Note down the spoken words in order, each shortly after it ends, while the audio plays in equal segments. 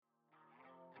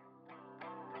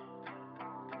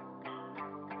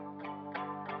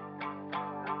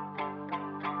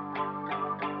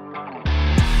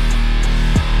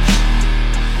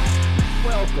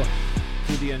Welcome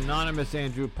to the Anonymous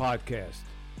Andrew podcast.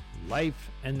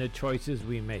 Life and the choices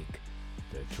we make,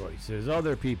 the choices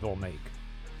other people make.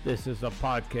 This is a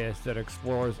podcast that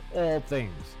explores all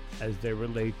things as they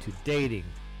relate to dating,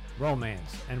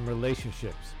 romance, and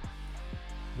relationships.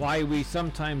 Why we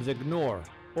sometimes ignore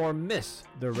or miss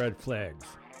the red flags.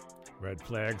 Red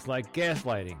flags like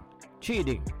gaslighting,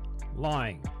 cheating,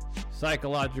 lying,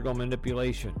 psychological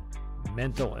manipulation,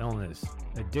 mental illness,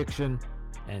 addiction,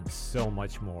 and so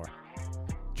much more.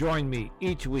 Join me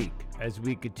each week as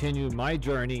we continue my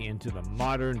journey into the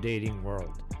modern dating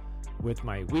world with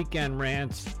my weekend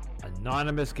rants,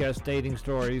 anonymous guest dating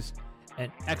stories,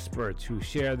 and experts who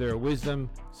share their wisdom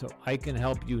so I can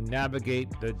help you navigate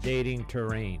the dating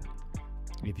terrain.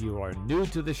 If you are new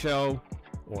to the show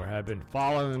or have been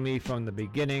following me from the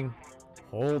beginning,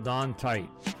 hold on tight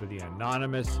for the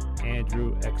Anonymous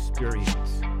Andrew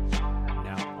experience.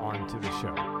 Now on to the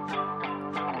show.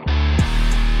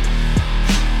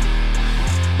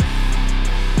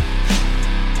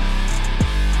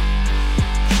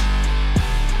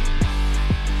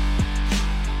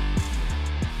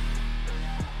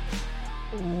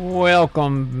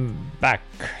 Welcome back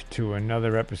to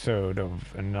another episode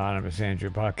of Anonymous Andrew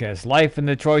Podcast, Life and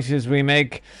the Choices We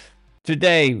Make.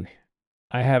 Today,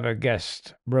 I have a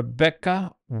guest,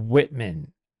 Rebecca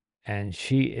Whitman, and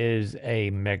she is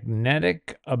a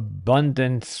magnetic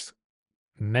abundance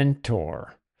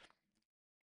mentor.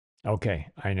 Okay,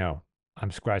 I know.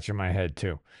 I'm scratching my head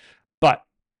too. But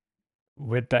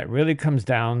what that really comes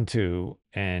down to,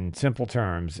 in simple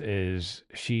terms, is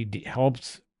she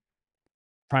helps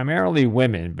primarily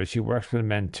women, but she works with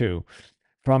men too,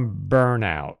 from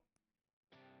burnout.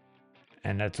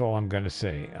 And that's all I'm going to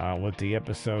say. I'll let the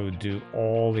episode do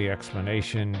all the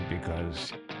explanation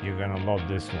because you're going to love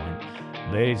this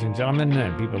one. Ladies and gentlemen,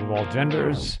 and people of all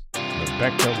genders,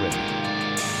 Rebecca Whitman.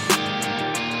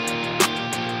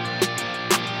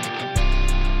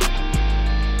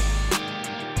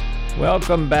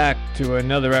 Welcome back to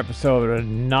another episode of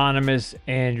Anonymous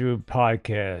Andrew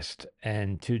Podcast.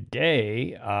 And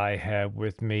today I have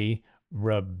with me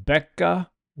Rebecca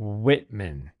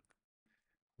Whitman.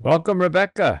 Welcome,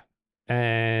 Rebecca,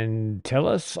 and tell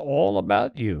us all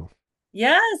about you.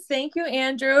 Yes, thank you,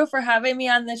 Andrew, for having me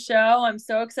on the show. I'm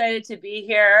so excited to be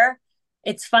here.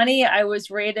 It's funny, I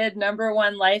was rated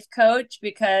 #1 life coach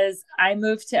because I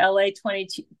moved to LA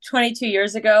 22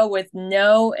 years ago with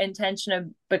no intention of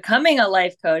becoming a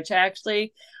life coach.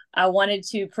 I wanted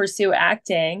to pursue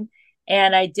acting,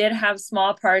 and I did have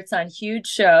small parts on huge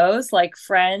shows like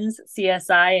Friends,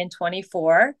 CSI, and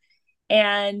 24.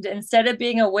 And instead of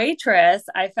being a waitress,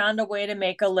 I found a way to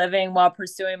make a living while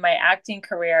pursuing my acting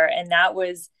career. And that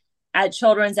was at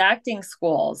children's acting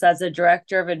schools as a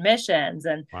director of admissions.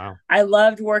 And wow. I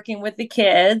loved working with the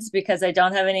kids because I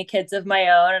don't have any kids of my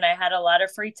own. And I had a lot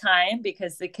of free time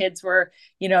because the kids were,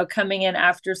 coming in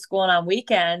after school and on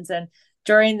weekends. And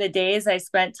during the days, I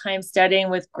spent time studying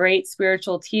with great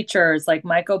spiritual teachers like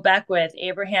Michael Beckwith,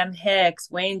 Abraham Hicks,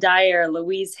 Wayne Dyer,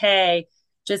 Louise Hay,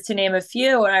 just to name a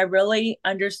few. And I really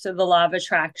understood the law of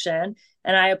attraction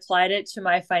and I applied it to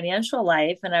my financial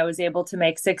life. And I was able to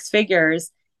make 6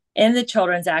 figures in the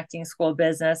children's acting school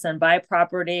business and buy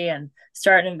property and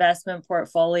start an investment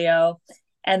portfolio.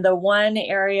 And the one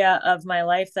area of my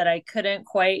life that I couldn't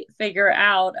quite figure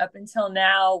out up until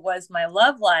now was my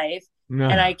love life. No.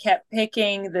 And I kept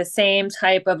picking the same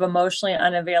type of emotionally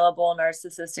unavailable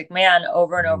narcissistic man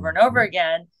over and over and over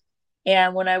again.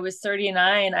 And when I was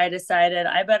 39, I decided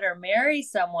I better marry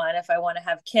someone if I want to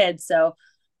have kids. So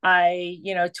I,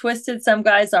 twisted some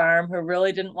guy's arm who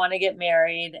really didn't want to get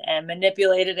married and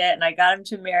manipulated it. And I got him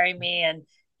to marry me. And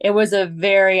it was a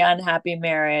very unhappy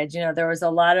marriage. There was a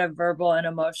lot of verbal and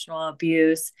emotional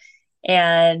abuse.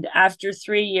 And after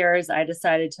 3 years, I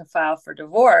decided to file for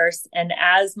divorce. And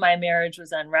as my marriage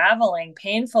was unraveling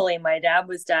painfully, my dad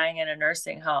was dying in a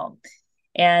nursing home.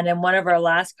 And in one of our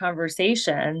last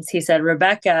conversations, he said,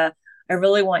 "Rebecca, I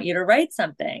really want you to write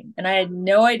something." And I had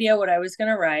no idea what I was going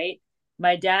to write.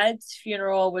 My dad's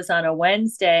funeral was on a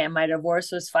Wednesday and my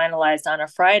divorce was finalized on a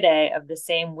Friday of the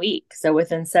same week. So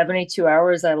within 72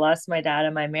 hours, I lost my dad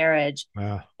and my marriage.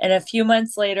 Wow. And a few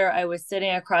months later, I was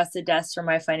sitting across the desk from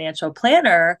my financial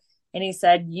planner and he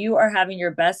said, "You are having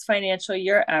your best financial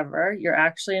year ever. You're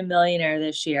actually a millionaire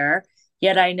this year.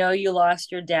 Yet I know you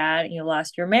lost your dad and you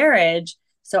lost your marriage.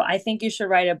 So I think you should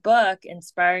write a book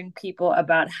inspiring people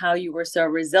about how you were so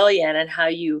resilient and how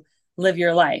you live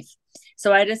your life."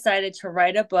 So I decided to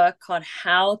write a book called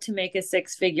How to Make a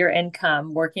 6-Figure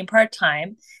Income Working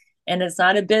Part-Time. And it's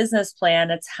not a business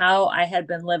plan. It's how I had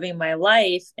been living my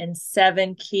life in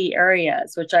 7 key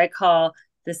areas, which I call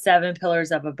the 7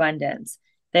 pillars of abundance.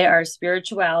 They are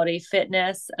spirituality,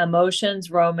 fitness,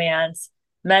 emotions, romance,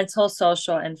 mental,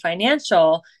 social, and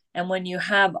financial. And when you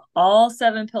have all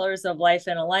 7 pillars of life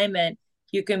in alignment,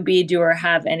 you can be, do, or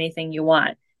have anything you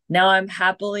want. Now I'm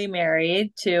happily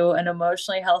married to an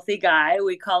emotionally healthy guy.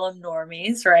 We call him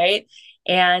normies, right?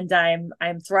 And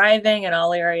I'm thriving in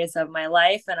all areas of my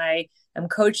life, and I am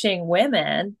coaching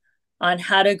women on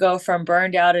how to go from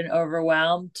burned out and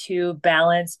overwhelmed to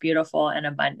balanced, beautiful, and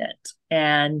abundant.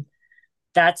 And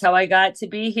that's how I got to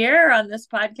be here on this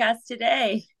podcast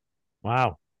today.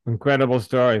 Wow, incredible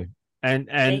story. And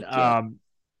Thank you.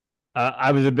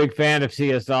 I was a big fan of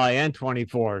CSI and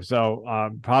 24,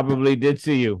 so probably did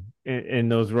see you in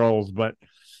those roles. But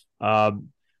um,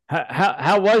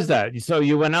 how was that? So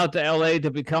you went out to LA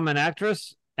to become an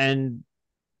actress, and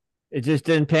it just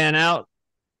didn't pan out.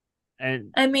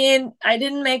 And I mean, I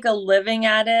didn't make a living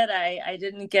at it. I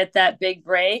didn't get that big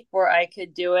break where I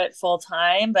could do it full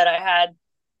time, but I had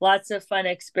lots of fun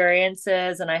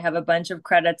experiences and I have a bunch of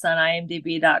credits on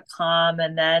imdb.com.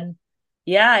 And then,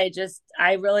 yeah,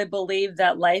 I really believe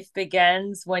that life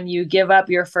begins when you give up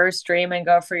your first dream and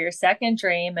go for your second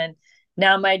dream. And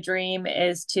now my dream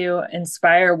is to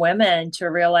inspire women to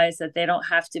realize that they don't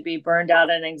have to be burned out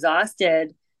and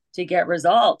exhausted to get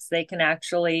results. They can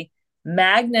actually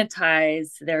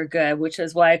magnetize their good, which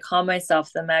is why I call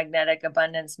myself the magnetic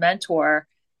abundance mentor.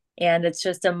 And it's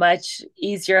just a much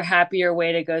easier, happier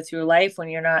way to go through life when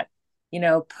you're not,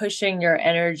 pushing your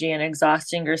energy and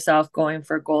exhausting yourself going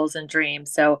for goals and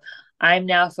dreams. So I'm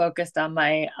now focused on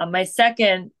my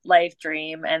second life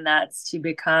dream, and that's to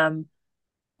become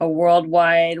a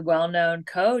worldwide well-known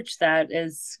coach that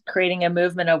is creating a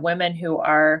movement of women who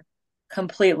are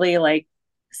completely like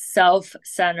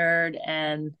self-centered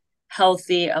and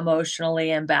healthy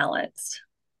emotionally and balanced.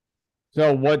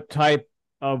 so, what type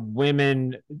of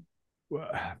women?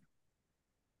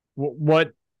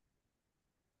 What?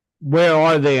 Where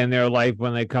are they in their life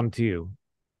when they come to you?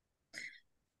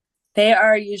 They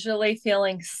are usually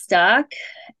feeling stuck,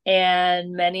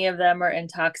 and many of them are in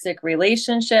toxic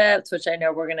relationships, which I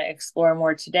know we're going to explore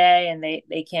more today, and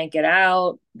they can't get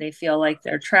out. They feel like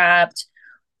they're trapped,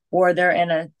 or they're in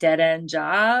a dead end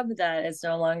job that is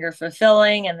no longer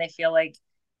fulfilling and they feel like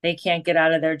they can't get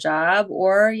out of their job,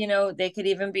 or they could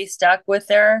even be stuck with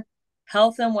their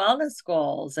health and wellness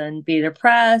goals and be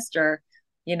depressed, or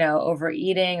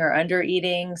overeating or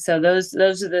undereating. So those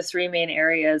are the three main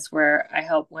areas where I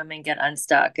help women get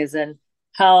unstuck, is in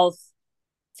health,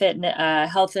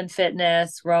 health and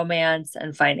fitness, romance,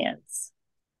 and finance.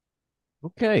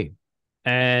 Okay,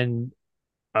 and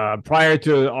prior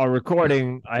to our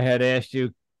recording, I had asked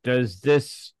you, does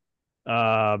this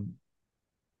uh,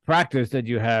 practice that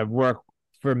you have work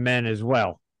for men as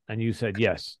well? And you said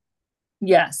yes.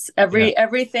 Yes, Yeah,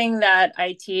 everything that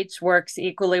I teach works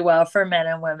equally well for men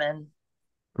and women.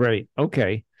 great.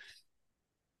 Okay.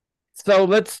 So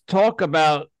let's talk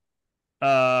about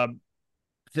uh,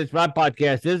 since my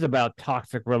podcast is about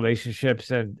toxic relationships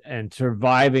and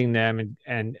surviving them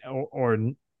or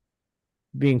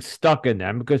being stuck in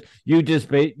them, because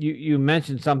you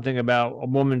mentioned something about a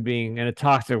woman being in a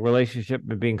toxic relationship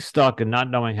and being stuck and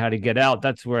not knowing how to get out.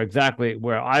 That's exactly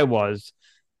where I was.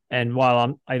 And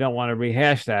while I don't want to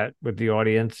rehash that with the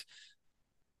audience,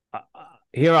 uh,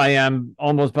 here I am.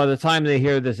 Almost by the time they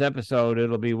hear this episode,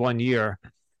 it'll be 1 year.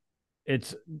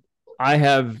 It's I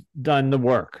have done the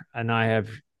work and I have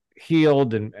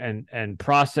healed and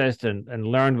processed and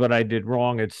learned what I did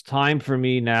wrong. It's time for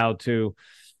me now to.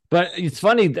 But it's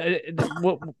funny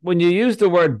when you use the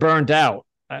word burnt out.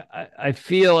 I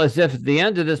feel as if at the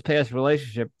end of this past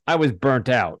relationship, I was burnt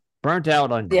out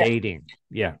on Yeah. dating.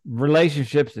 Yeah,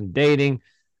 relationships and dating.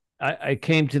 I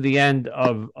came to the end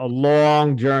of a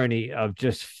long journey of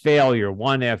just failure,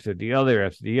 one after the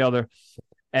other.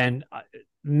 And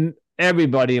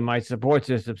everybody in my support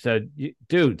system said,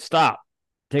 dude, stop,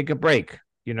 take a break,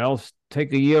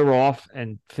 take a year off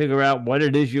and figure out what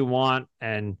it is you want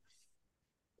and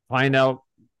find out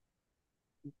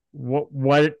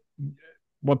what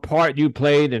what part you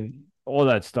played and all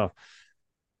that stuff.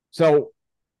 So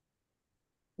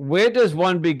where does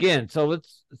one begin? So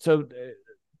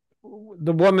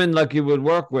the woman like you would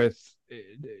work with,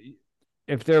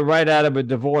 if they're right out of a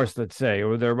divorce, let's say,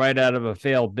 or they're right out of a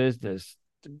failed business,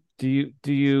 do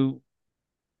you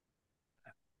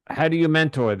how do you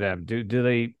mentor them? Do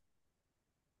they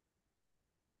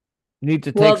need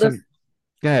to take Well, some?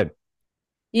 Go ahead.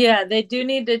 they do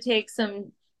need to take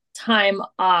some time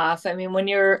off. I mean,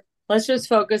 let's just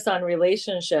focus on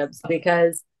relationships,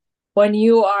 because when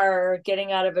you are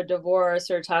getting out of a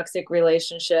divorce or toxic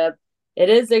relationship, it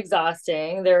is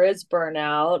exhausting. There is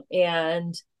burnout.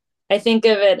 And I think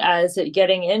of it as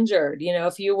getting injured.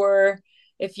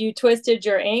 If you twisted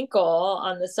your ankle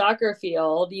on the soccer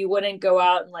field, you wouldn't go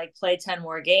out and like play 10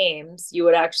 more games. You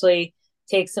would actually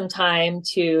take some time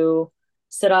to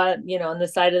sit on the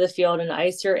side of the field and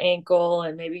ice your ankle.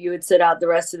 And maybe you would sit out the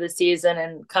rest of the season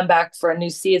and come back for a new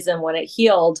season when it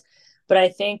healed. But I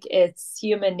think it's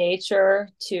human nature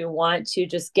to want to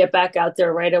just get back out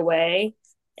there right away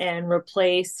and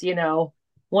replace,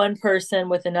 one person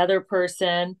with another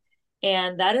person.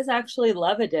 And that is actually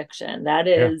love addiction. That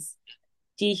Yeah. is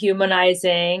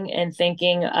dehumanizing and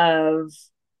thinking of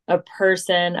a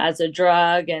person as a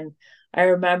drug. And I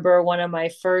remember one of my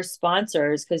first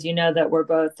sponsors, because you know that we're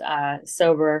both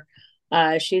sober.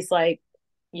 She's like,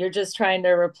 "You're just trying to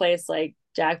replace like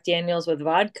Jack Daniels with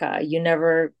vodka. You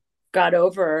never got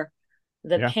over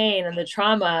the Yeah. pain and the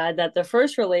trauma that the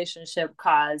first relationship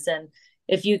caused. And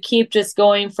if you keep just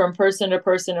going from person to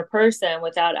person to person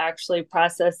without actually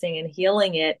processing and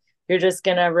healing it, you're just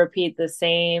going to repeat the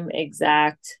same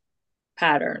exact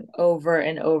pattern over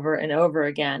and over and over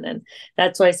again." And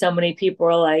that's why so many people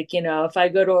are like, if I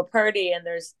go to a party and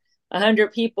there's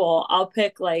 100 people, I'll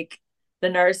pick like the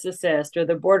narcissist or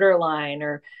the borderline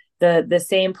or the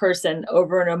same person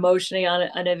over, an emotionally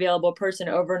unavailable person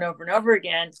over and over and over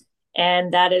again.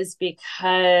 And that is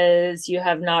because you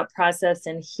have not processed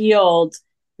and healed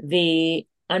the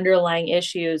underlying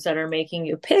issues that are making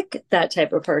you pick that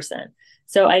type of person.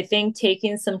 So I think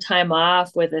taking some time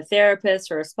off with a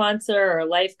therapist or a sponsor or a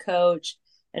life coach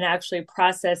and actually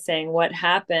processing what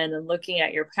happened and looking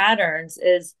at your patterns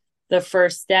is the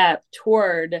first step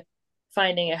toward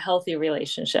finding a healthy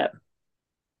relationship.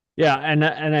 Yeah, and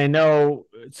I know.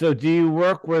 So, do you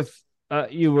work with?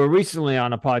 You were recently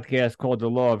on a podcast called The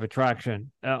Law of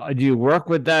Attraction. Do you work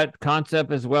with that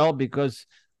concept as well? Because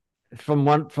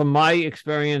from my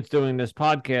experience doing this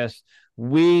podcast,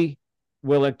 we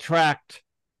will attract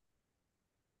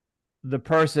the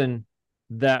person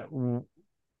that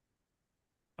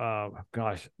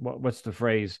gosh, what's the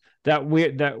phrase that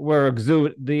we're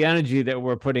exude the energy that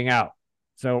we're putting out.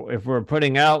 So if we're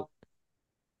putting out,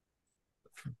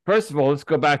 first of all, let's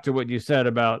go back to what you said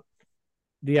about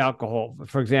the alcohol.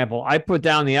 For example, I put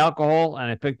down the alcohol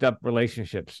and I picked up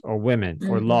relationships or women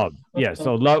or Mm-hmm. love. Yeah,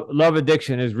 so love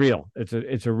addiction is real.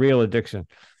 It's a real addiction.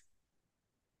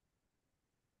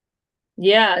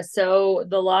 Yeah, so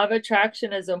the law of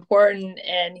attraction is important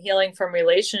in healing from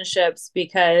relationships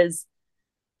because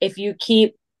if you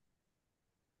keep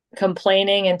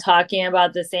complaining and talking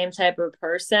about the same type of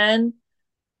person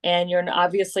and you're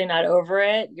obviously not over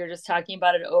it, you're just talking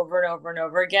about it over and over and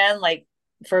over again. Like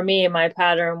for me, my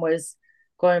pattern was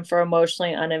going for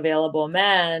emotionally unavailable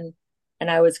men. And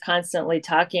I was constantly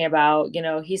talking about,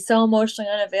 he's so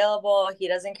emotionally unavailable. He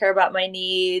doesn't care about my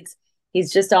needs.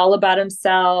 He's just all about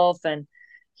himself. And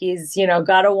he's,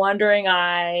 got a wandering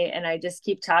eye. And I just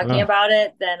keep talking Ugh. about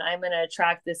it. Then I'm going to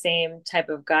attract the same type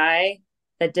of guy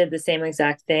that did the same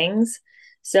exact things.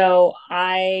 So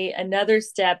another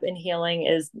step in healing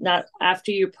is not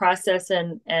after you process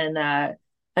and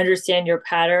understand your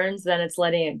patterns, then it's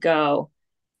letting it go.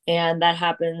 And that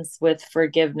happens with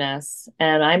forgiveness.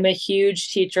 And I'm a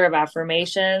huge teacher of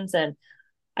affirmations. And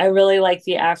I really like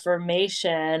the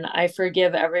affirmation, I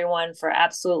forgive everyone for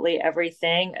absolutely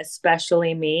everything,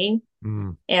 especially me.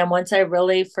 Mm. And once I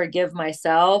really forgive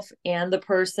myself and the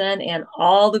person and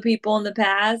all the people in the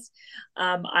past,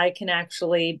 I can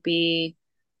actually be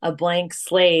a blank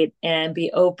slate and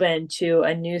be open to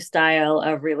a new style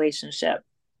of relationship.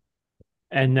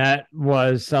 And that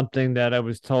was something that I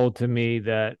was told to me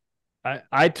that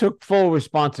I took full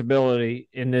responsibility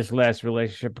in this last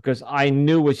relationship because I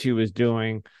knew what she was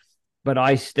doing, but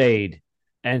I stayed.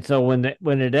 And so when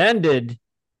it ended,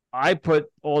 I put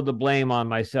all the blame on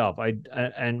myself.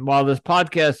 And while this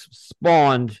podcast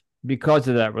spawned because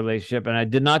of that relationship, and I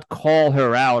did not call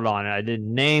her out on it, I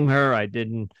didn't name her, I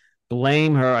didn't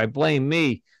blame her, I blame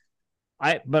me.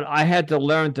 But I had to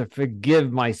learn to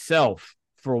forgive myself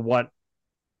for what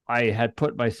I had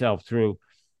put myself through,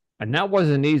 and that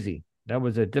wasn't easy. That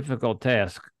was a difficult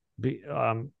task.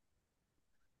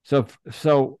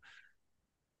 So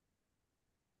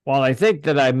while I think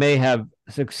that I may have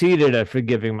succeeded at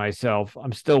forgiving myself,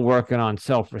 I'm still working on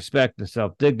self-respect and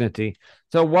self-dignity.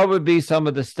 So what would be some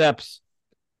of the steps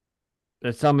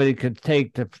that somebody could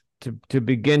take to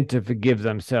begin to forgive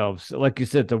themselves? Like you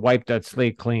said, to wipe that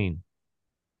slate clean.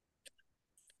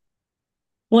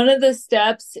 One of the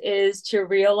steps is to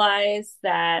realize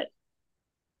that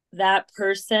that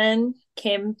person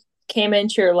came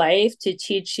into your life to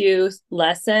teach you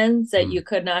lessons that you Mm.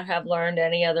 could not have learned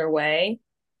any other way.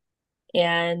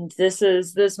 And this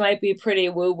might be pretty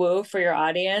woo woo for your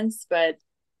audience, but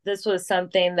this was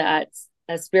something that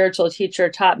a spiritual teacher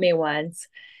taught me once.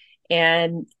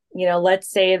 And, let's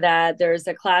say that there's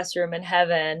a classroom in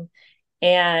heaven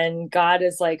and God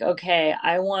is like, okay,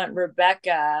 I want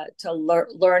Rebecca to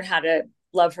learn how to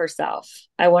love herself.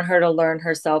 I want her to learn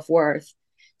her self-worth.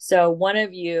 So one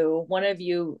of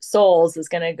you souls is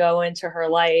going to go into her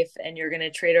life and you're going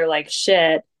to treat her like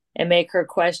shit and make her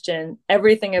question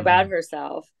everything about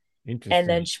herself. And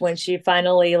then when she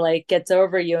finally like gets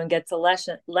over you and gets a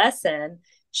lesson,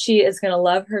 she is going to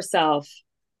love herself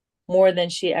more than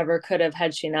she ever could have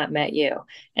had she not met you.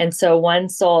 And so one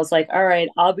soul is like, all right,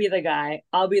 I'll be the guy.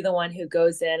 I'll be the one who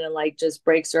goes in and like just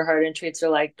breaks her heart and treats her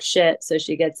like shit so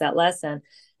she gets that lesson.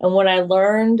 And when I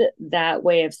learned that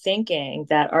way of thinking,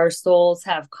 that our souls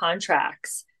have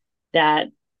contracts, that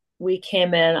we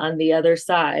came in on the other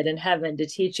side in heaven to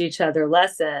teach each other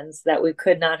lessons that we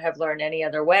could not have learned any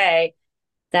other way,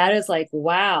 that is like,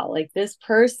 wow, like this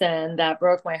person that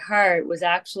broke my heart was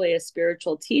actually a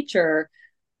spiritual teacher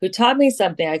who taught me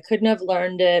something. I couldn't have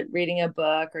learned it reading a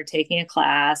book or taking a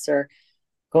class or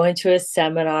going to a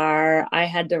seminar. I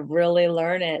had to really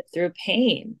learn it through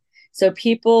pain. So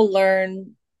people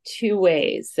learn two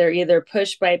ways. They're either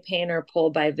pushed by pain or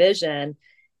pulled by vision.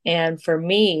 And for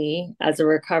me, as a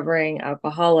recovering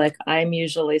alcoholic, I'm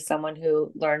usually someone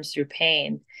who learns through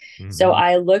pain. Mm-hmm. So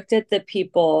I looked at the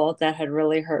people that had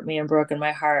really hurt me and broken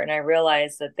my heart, and I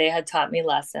realized that they had taught me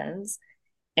lessons,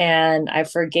 and I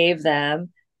forgave them.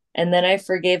 And then I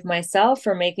forgave myself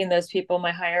for making those people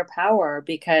my higher power,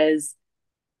 because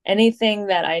anything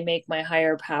that I make my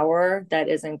higher power that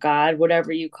isn't God,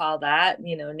 whatever you call that,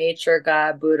 nature,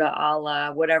 God, Buddha,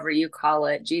 Allah, whatever you call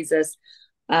it, Jesus,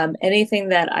 anything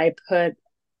that I put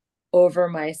over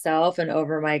myself and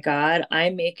over my God,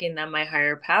 I'm making them my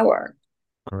higher power.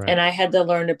 Correct. And I had to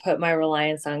learn to put my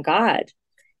reliance on God.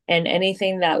 And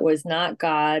anything that was not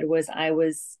God I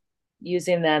was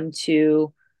using them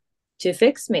to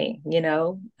fix me,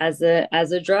 as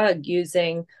a drug,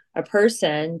 using a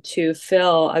person to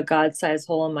fill a God-sized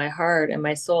hole in my heart and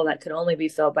my soul that could only be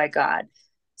filled by God.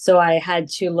 So I had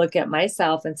to look at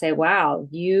myself and say, wow,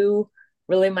 you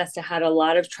really must have had a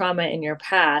lot of trauma in your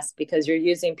past, because you're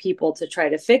using people to try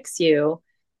to fix you.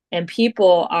 And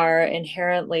people are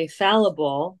inherently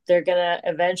fallible. They're going to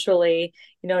eventually,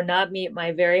 not meet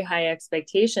my very high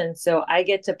expectations. So I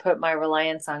get to put my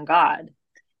reliance on God.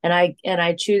 And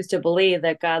I choose to believe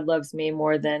that God loves me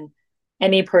more than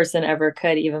any person ever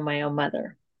could, even my own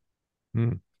mother.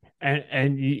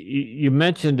 And you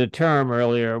mentioned a term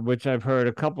earlier, which I've heard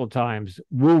a couple of times,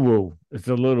 woo-woo. It's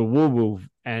a little woo-woo.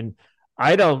 And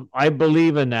I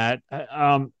believe in that.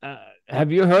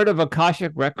 Have you heard of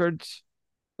Akashic Records?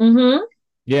 Mm-hmm.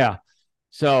 Yeah.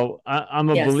 So I'm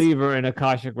a believer in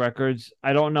Akashic Records.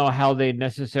 I don't know how they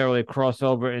necessarily cross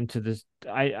over into this.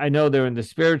 I know they're in the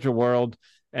spiritual world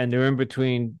and they're in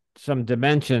between some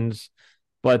dimensions,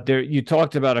 but you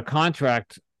talked about a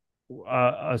contract,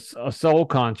 a soul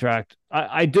contract.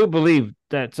 I do believe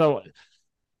that. So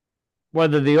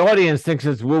whether the audience thinks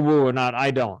it's woo-woo or not,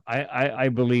 I don't. I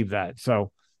believe that.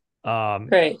 So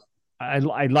great. I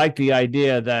like the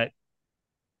idea that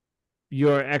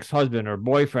your ex-husband or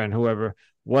boyfriend, whoever,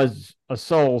 was a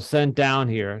soul sent down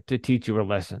here to teach you a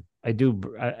lesson. I do,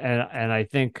 and I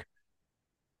think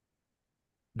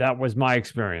that was my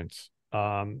experience.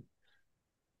 What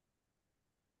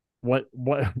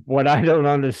I don't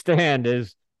understand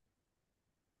is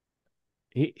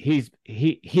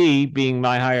he being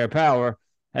my higher power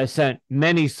has sent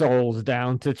many souls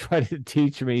down to try to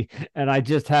teach me, and I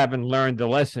just haven't learned the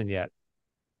lesson yet.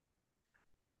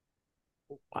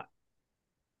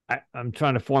 I'm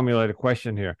trying to formulate a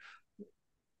question here.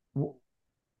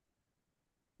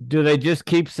 Do they just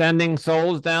keep sending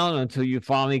souls down until you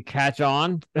finally catch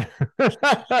on?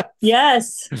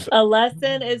 Yes. A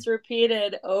lesson is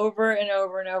repeated over and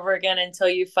over and over again until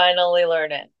you finally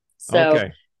learn it. So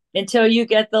until you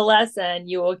get the lesson,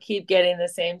 you will keep getting the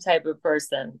same type of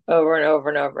person over and over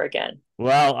and over again.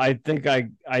 Well, I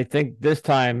think this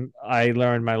time I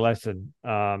learned my lesson.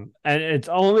 And it's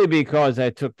only because I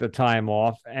took the time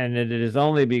off, and it is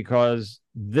only because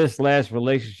this last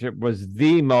relationship was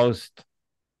the most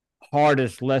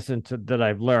hardest lesson that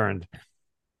I've learned.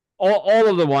 All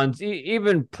of the ones,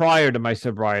 even prior to my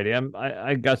sobriety,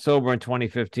 I got sober in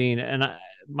 2015, and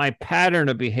my pattern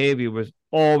of behavior was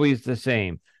always the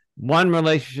same. One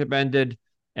relationship ended,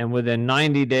 and within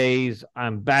 90 days,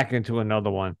 I'm back into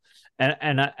another one.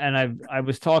 I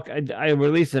was talking. I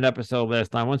released an episode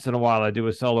last night. Once in a while, I do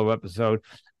a solo episode,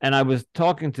 and I was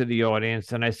talking to the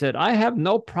audience, and I said, I have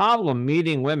no problem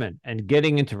meeting women and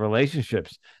getting into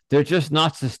relationships. They're just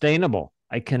not sustainable.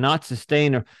 I cannot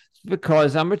sustain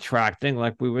because I'm attracting,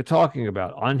 like we were talking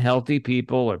about, unhealthy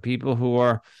people or people who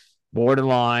are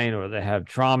borderline or they have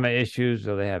trauma issues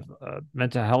or they have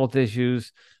mental health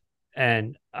issues.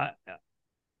 And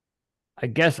I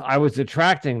guess I was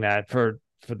attracting that for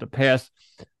the past.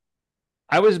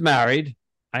 I was married.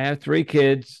 I have 3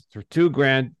 kids, two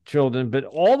grandchildren, but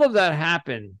all of that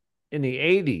happened in the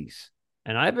 80s.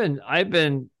 And I've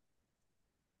been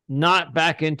not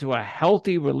back into a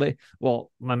healthy relate.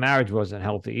 Well, my marriage wasn't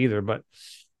healthy either, but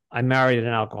I married an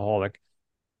alcoholic.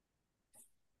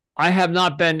 I have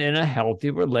not been in a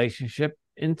healthy relationship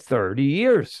in 30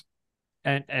 years.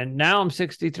 And now I'm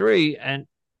 63. And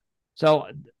so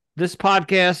this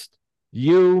podcast,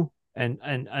 you and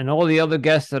all the other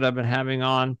guests that I've been having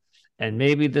on, and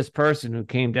maybe this person who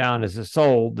came down as a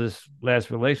soul, this last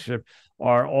relationship,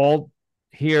 are all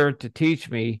here to teach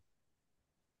me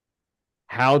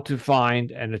how to find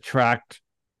and attract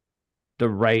the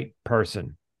right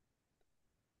person.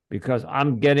 Because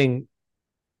I'm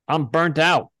burnt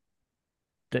out.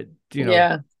 That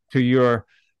Yeah. to your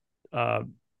uh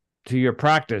to your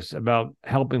practice about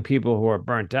helping people who are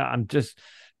burnt out.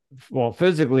 Well,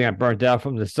 physically I'm burnt out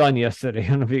from the sun yesterday. I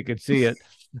don't know if you could see it,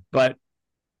 but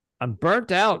I'm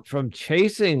burnt out from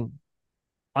chasing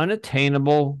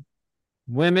unattainable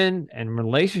women and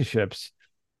relationships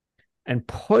and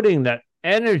putting that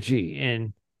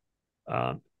energy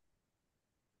uh,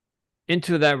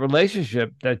 into that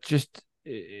relationship that just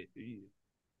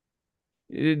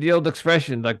the old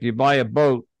expression, like you buy a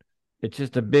boat, it's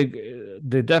just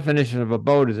the definition of a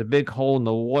boat is a big hole in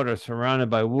the water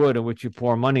surrounded by wood in which you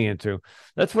pour money into.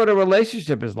 That's what a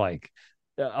relationship is like.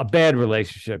 A bad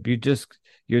relationship.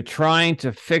 You're trying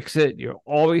to fix it. You're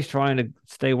always trying to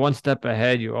stay one step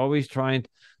ahead. You're always trying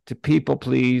to people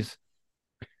please.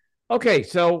 Okay,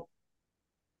 so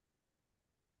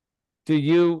do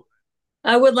you?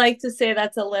 I would like to say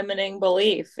that's a limiting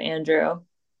belief, Andrew.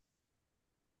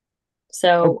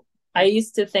 So I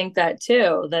used to think that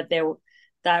too,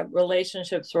 that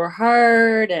relationships were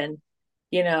hard and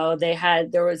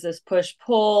there was this push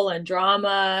pull and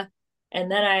drama. And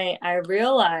then I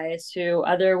realized through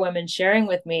other women sharing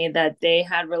with me that they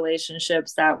had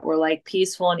relationships that were like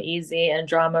peaceful and easy and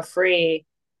drama free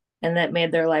and that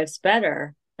made their lives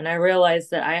better. And I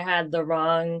realized that I had the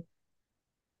wrong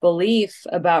belief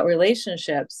about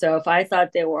relationships. So if I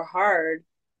thought they were hard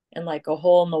and like a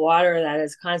hole in the water that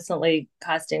is constantly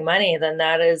costing money, then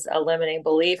that is a limiting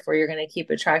belief where you're going to keep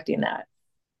attracting that.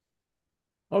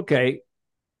 Okay,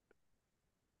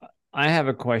 I have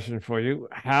a question for you.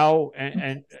 How,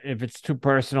 and if it's too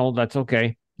personal, that's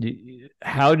okay.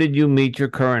 How did you meet your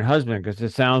current husband? Because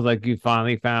it sounds like you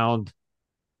finally found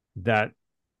that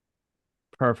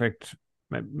perfect,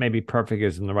 maybe perfect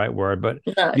isn't the right word, but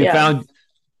you Yeah. found,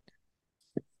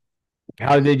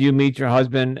 how did you meet your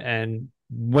husband and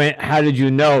how did you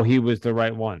know he was the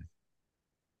right one?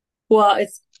 Well,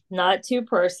 it's not too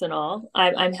personal.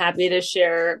 I'm happy to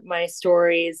share my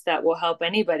stories that will help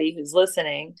anybody who's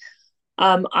listening.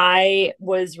 I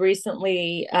was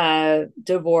recently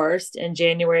divorced in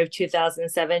January of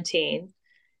 2017.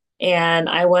 And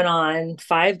I went on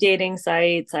 5 dating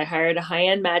sites. I hired a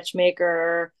high-end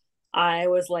matchmaker. I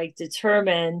was like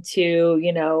determined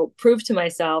to, prove to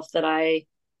myself that I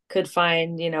could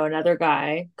find, another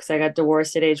guy because I got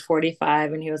divorced at age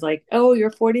 45. And he was like, "Oh, you're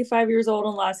 45 years old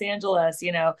in Los Angeles.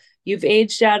 You've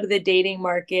aged out of the dating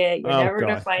market. You're Oh, never going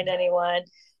to God. find anyone."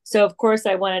 So, of course,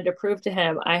 I wanted to prove to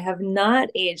him I have not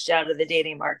aged out of the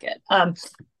dating market.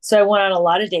 So I went on a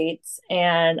lot of dates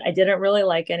and I didn't really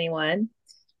like anyone.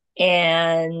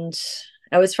 And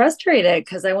I was frustrated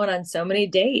because I went on so many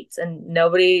dates and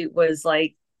nobody was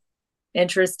like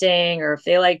interesting, or if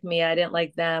they liked me, I didn't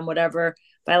like them, whatever.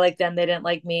 If I liked them, they didn't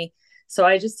like me. So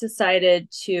I just decided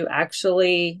to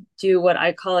actually do what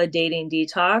I call a dating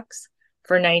detox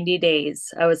for 90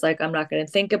 days. I was like, I'm not going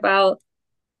to think about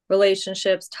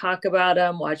relationships, talk about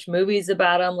them, watch movies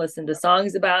about them, listen to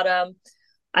songs about them.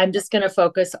 I'm just going to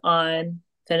focus on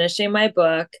finishing my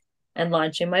book and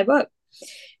launching my book.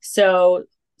 So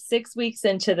 6 weeks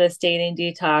into this dating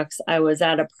detox, I was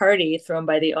at a party thrown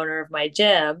by the owner of my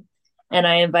gym. And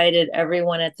I invited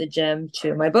everyone at the gym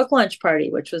to my book launch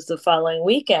party, which was the following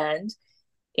weekend.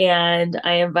 And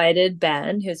I invited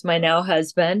Ben, who's my now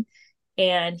husband,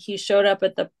 and he showed up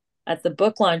at the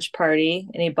book launch party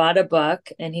and he bought a book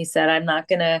and he said, "I'm not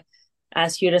going to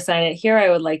ask you to sign it here. I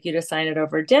would like you to sign it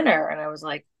over dinner." And I was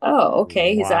like, "Oh,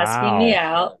 okay. He's asking me Wow.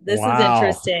 out. This is Wow.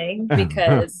 interesting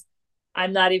because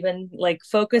I'm not even like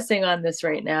focusing on this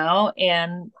right now."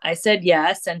 And I said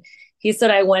yes. And he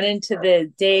said I went into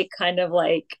the date kind of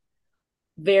like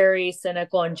very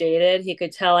cynical and jaded. He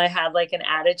could tell I had like an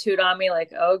attitude on me,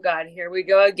 like, oh God, here we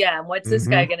go again. What's this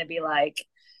guy Mm-hmm. going to be like?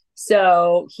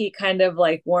 So he kind of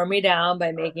like wore me down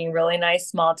by making really nice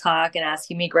small talk and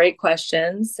asking me great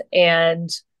questions. And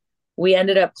we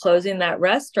ended up closing that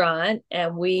restaurant,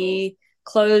 and we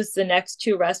closed the next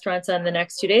two restaurants on the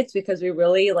next two dates because we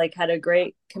really like had a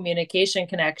great communication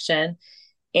connection.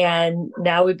 And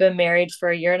now we've been married for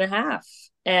a year and a half.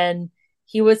 And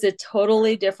he was a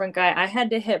totally different guy. I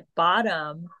had to hit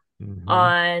bottom Mm-hmm.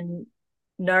 on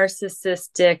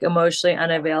narcissistic, emotionally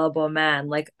unavailable men.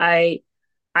 Like I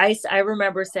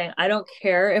remember saying, I don't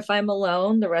care if I'm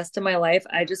alone the rest of my life.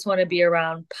 I just want to be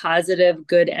around positive,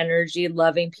 good energy,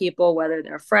 loving people, whether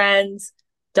they're friends,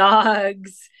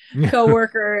 dogs,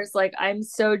 coworkers. Like I'm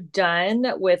so done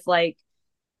with like,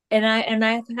 and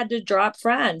I've had to drop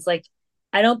friends. Like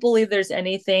I don't believe there's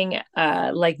anything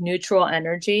like neutral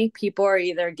energy. People are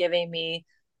either giving me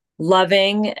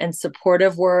loving and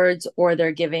supportive words or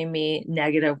they're giving me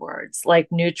negative words.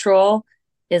 Like neutral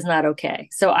is not okay.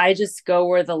 So I just go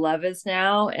where the love is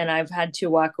now. And I've had to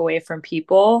walk away from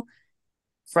people,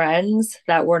 friends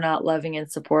that were not loving and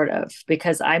supportive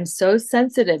because I'm so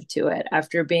sensitive to it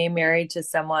after being married to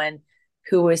someone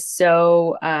who was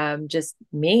so just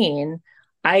mean.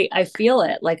 I feel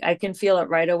it. Like I can feel it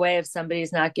right away if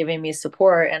somebody's not giving me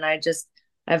support. And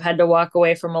I've had to walk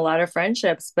away from a lot of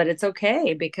friendships, but it's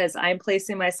okay because I'm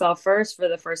placing myself first for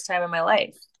the first time in my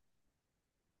life.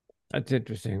 That's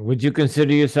interesting. Would you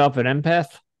consider yourself an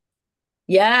empath?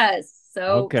 Yes,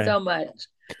 so Okay. so much.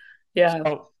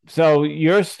 Yeah. So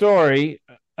your story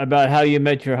about how you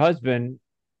met your husband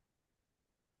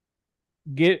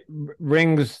get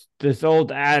rings this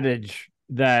old adage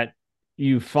that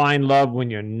you find love when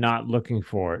you're not looking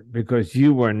for it because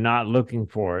you were not looking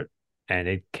for it and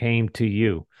it came to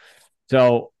you.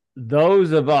 So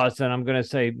those of us, and I'm going to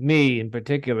say me in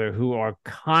particular, who are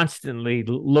constantly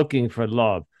looking for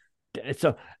love.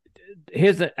 So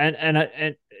here's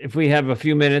and if we have a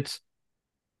few minutes,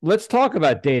 let's talk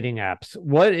about dating apps.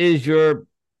 What is your,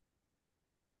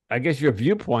 I guess, your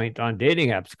viewpoint on dating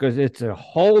apps? Because it's a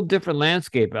whole different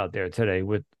landscape out there today.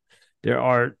 With there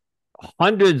are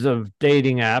hundreds of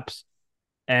dating apps,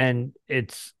 and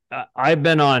it's I've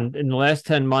been on in the last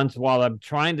 10 months while I'm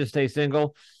trying to stay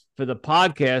single for the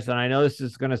podcast, and I know this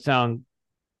is going to sound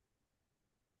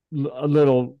a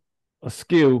little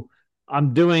askew.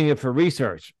 I'm doing it for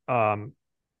research. I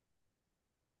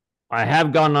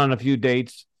have gone on a few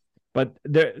dates, but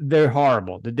they're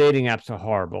horrible. The dating apps are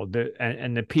horrible.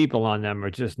 And the people on them are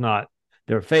just not.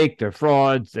 They're fake. They're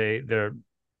frauds. They're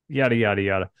yada yada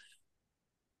yada.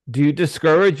 Do you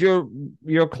discourage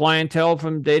your clientele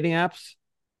from dating apps?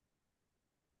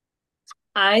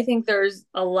 I think there's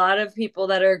a lot of people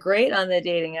that are great on the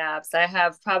dating apps. I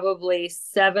have probably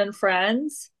seven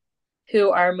friends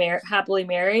who are happily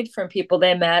married from people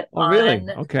they met Oh, really? on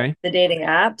Okay. the dating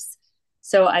apps.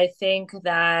 So I think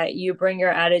that you bring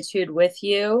your attitude with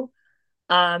you.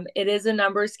 It is a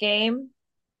numbers game,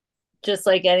 just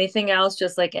like anything else,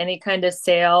 just like any kind of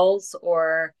sales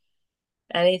or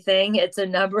anything. It's a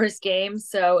numbers game.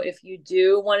 So if you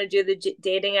do want to do the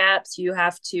dating apps, you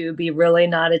have to be really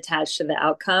not attached to the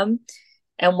outcome.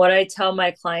 And what I tell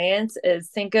my clients is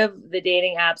think of the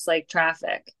dating apps like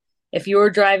traffic. If you were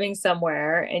driving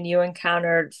somewhere and you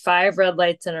encountered five red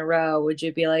lights in a row, would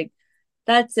you be like,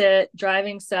 that's it.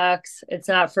 Driving sucks. It's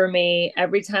not for me.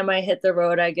 Every time I hit the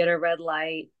road, I get a red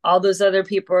light. All those other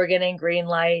people are getting green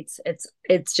lights.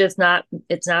 It's just not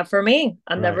it's not for me.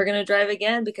 I'm never Right. going to drive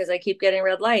again because I keep getting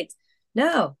red lights.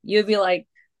 No, you'd be like,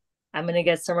 I'm going to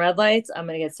get some red lights. I'm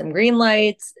going to get some green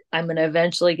lights. I'm going to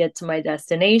eventually get to my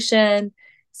destination.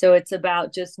 So it's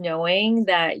about just knowing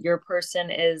that your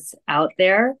person is out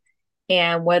there.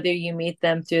 And whether you meet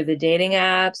them through the dating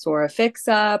apps or a fix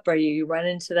up or you run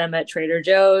into them at Trader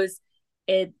Joe's,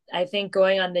 I think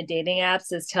going on the dating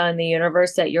apps is telling the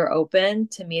universe that you're open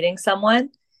to meeting someone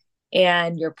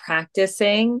and you're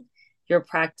practicing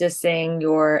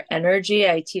your energy.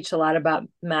 I teach a lot about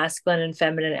masculine and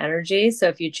feminine energy. So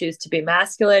if you choose to be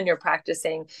masculine, you're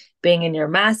practicing being in your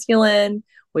masculine,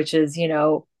 which is,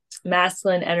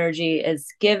 masculine energy is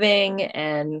giving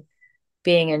and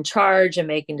being in charge and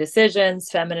making decisions.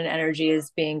 Feminine energy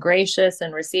is being gracious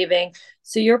and receiving.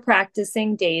 So you're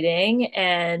practicing dating,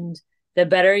 and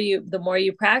the more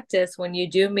you practice, when you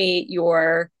do meet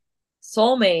your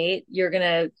soulmate, you're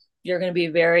gonna be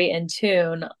very in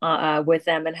tune with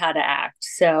them and how to act.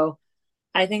 So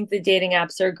I think the dating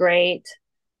apps are great.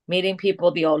 Meeting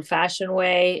people the old fashioned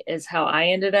way is how I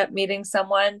ended up meeting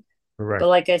someone. But Correct.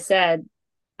 like I said,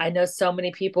 I know so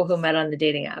many people who met on the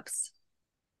dating apps.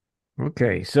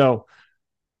 Okay. So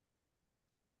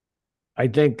I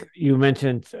think you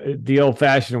mentioned the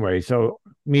old-fashioned way. So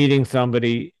meeting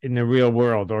somebody in the real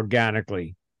world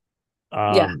organically.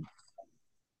 Yeah. Um,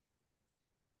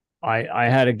 I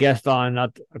had a guest on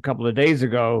not a couple of days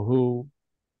ago who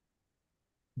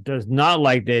does not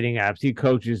like dating apps. He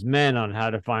coaches men on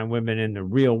how to find women in the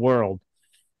real world.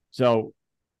 So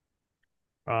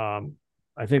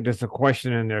I think there's a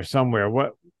question in there somewhere.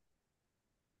 What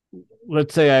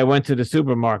let's say I went to the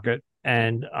supermarket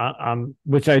and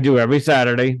which I do every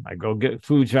Saturday. I go get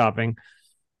food shopping.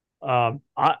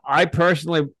 I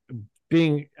personally,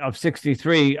 being of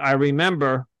 63, I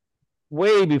remember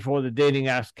way before the dating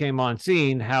apps came on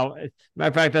scene. How, matter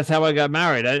of fact, that's how I got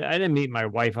married. I didn't meet my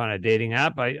wife on a dating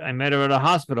app. I met her at a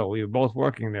hospital. We were both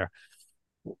working there.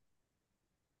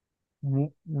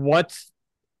 What's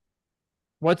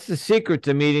what's the secret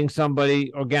to meeting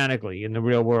somebody organically in the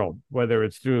real world? Whether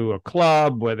it's through a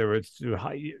club, whether it's through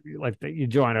like you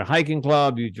join a hiking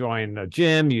club, you join a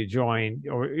gym, you join,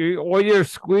 or you're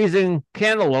squeezing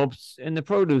cantaloupes in the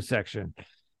produce section.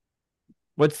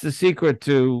 What's the secret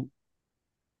to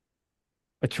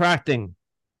attracting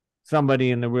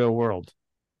somebody in the real world?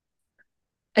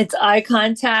 It's eye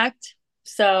contact.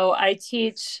 So I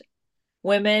teach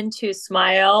women to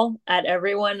smile at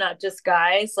everyone, not just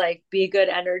guys, like be good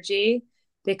energy.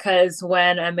 Because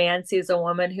when a man sees a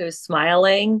woman who's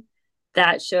smiling,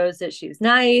 that shows that she's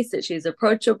nice, that she's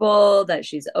approachable, that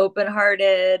she's open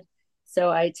hearted. So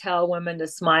I tell women to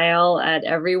smile at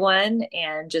everyone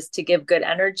and just to give good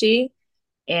energy.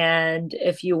 And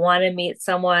if you want to meet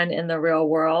someone in the real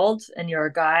world and you're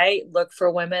a guy, look for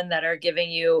women that are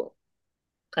giving you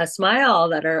a smile,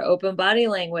 that are open body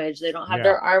language. They don't have Yeah.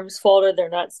 their arms folded. They're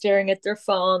not staring at their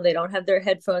phone. They don't have their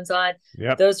headphones on.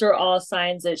 Yep. Those are all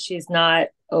signs that she's not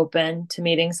open to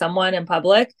meeting someone in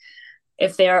public.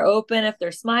 If they are open, if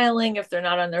they're smiling, if they're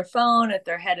not on their phone, if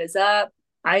their head is up,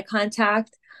 eye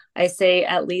contact. I say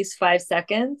at least 5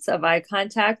 seconds of eye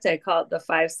contact. I call it the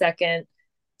 5 second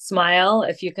smile.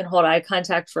 If you can hold eye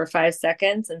contact for 5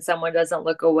 seconds and someone doesn't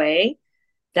look away,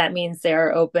 that means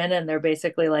they're open and they're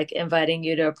basically like inviting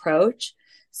you to approach.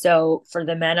 So for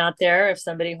the men out there, if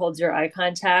somebody holds your eye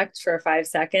contact for 5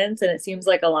 seconds and it seems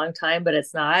like a long time, but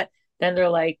it's not, then they're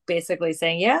like basically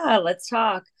saying, yeah, let's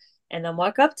talk. And then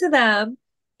walk up to them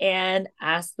and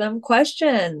ask them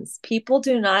questions. People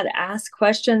do not ask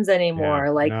questions Yeah.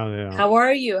 anymore. Like, No, they don't. how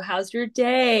are you? How's your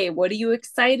day? What are you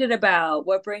excited about?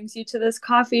 What brings you to this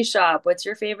coffee shop? What's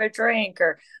your favorite drink?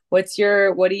 Or what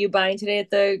are you buying today at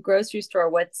the grocery store?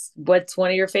 What's one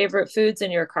of your favorite foods in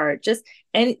your cart? Just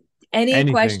any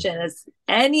Anything. question is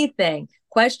anything.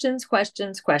 Questions,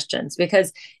 questions, questions,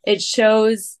 because it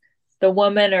shows the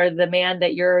woman or the man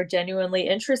that you're genuinely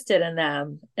interested in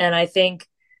them. And I think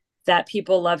that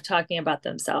people love talking about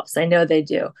themselves. I know they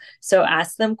do. So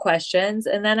ask them questions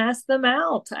and then ask them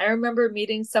out. I remember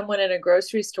meeting someone in a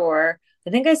grocery store. I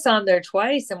think I saw him there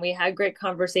twice and we had great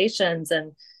conversations,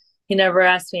 and he never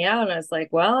asked me out. And I was like,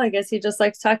 well, I guess he just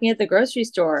likes talking at the grocery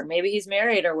store. Maybe he's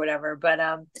married or whatever. But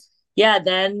yeah,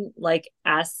 then like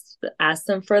ask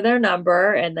them for their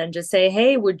number and then just say,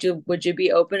 hey, would you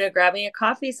be open to grabbing a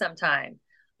coffee sometime?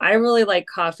 I really like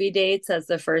coffee dates as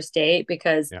the first date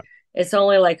because Yeah. it's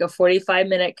only like a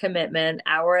 45-minute commitment,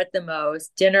 hour at the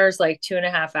most. Dinner's like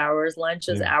 2.5 hours, lunch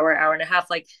is Yeah. hour and a half.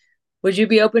 Like, would you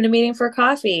be open to meeting for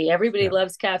coffee? Everybody Yeah.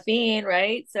 loves caffeine,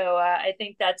 right? So I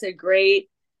think that's a great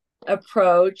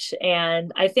approach,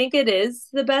 and I think it is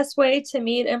the best way to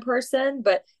meet in person,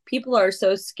 but people are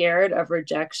so scared of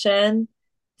rejection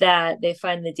that they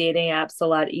find the dating apps a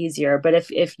lot easier. But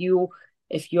if you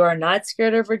are not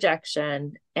scared of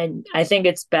rejection, and I think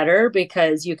it's better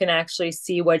because you can actually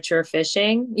see what you're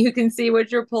fishing, you can see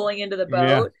what you're pulling into the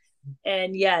Yeah. boat.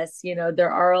 And yes,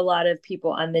 there are a lot of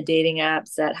people on the dating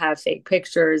apps that have fake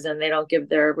pictures and they don't give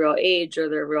their real age or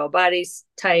their real body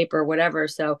type or whatever.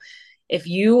 So if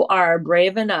you are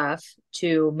brave enough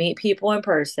to meet people in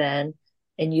person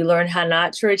and you learn how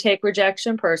not to take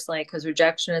rejection personally, because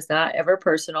rejection is not ever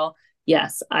personal,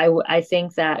 yes, I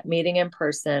think that meeting in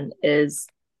person is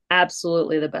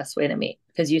absolutely the best way to meet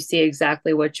because you see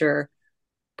exactly what you're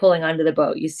pulling onto the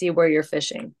boat. You see where you're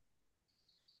fishing.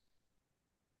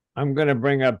 I'm going to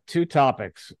bring up two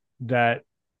topics that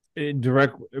in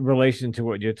direct relation to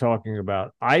what you're talking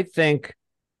about. I think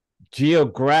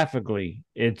geographically,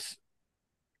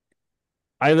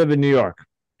 I live in New York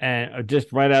and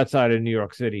just right outside of New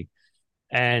York City.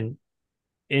 And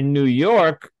in New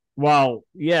York, while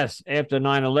yes, after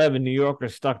 9/11, New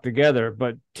Yorkers stuck together,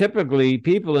 but typically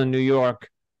people in New York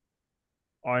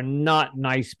are not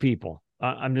nice people.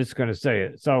 I'm just going to say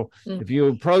it. So Mm. if you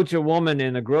approach a woman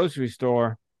in a grocery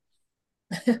store,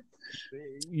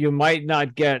 you might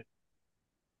not get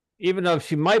even though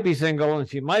she might be single and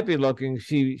she might be looking,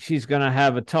 she's going to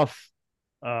have a tough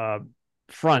uh,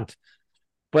 front.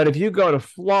 But if you go to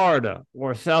Florida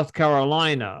or South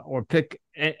Carolina or pick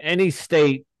any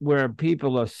state where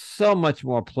people are so much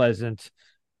more pleasant,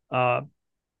 uh,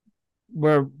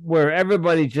 where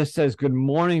everybody just says good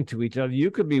morning to each other.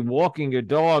 You could be walking your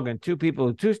dog and two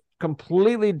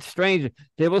completely strangers,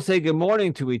 they will say good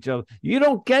morning to each other. You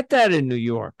don't get that in New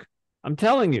York. I'm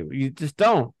telling you, you just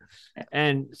don't.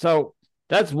 And so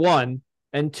that's one.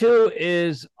 And two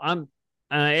is and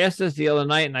I asked this the other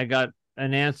night and I got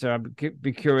an answer. I'd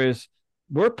be curious.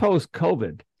 We're post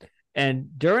COVID, and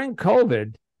during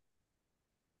COVID,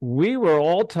 we were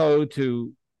all told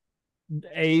to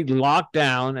A, lock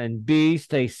down, and B,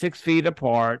 stay 6 feet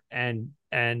apart, and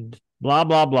blah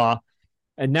blah blah.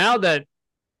 And now that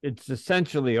it's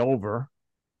essentially over,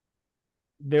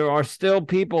 there are still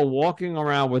people walking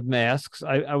around with masks.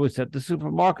 I was at the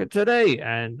supermarket today,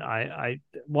 and I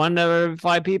 1 out of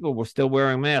 5 people were still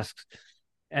wearing masks,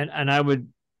 and I would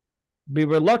be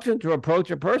reluctant to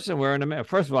approach a person wearing a mask.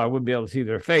 First of all, I wouldn't be able to see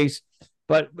their face.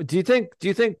 But do you think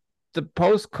the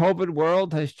post-COVID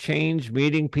world has changed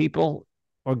meeting people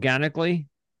organically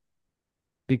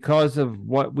because of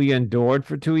what we endured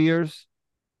for 2 years?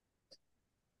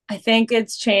 I think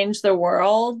it's changed the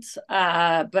world,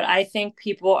 but I think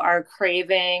people are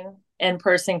craving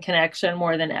in-person connection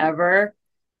more than ever.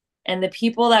 And the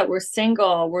people that were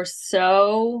single were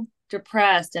so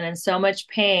depressed and in so much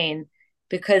pain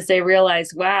because they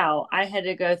realized, wow, I had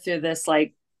to go through this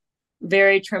like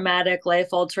very traumatic,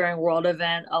 life-altering world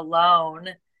event alone.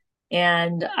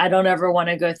 And I don't ever want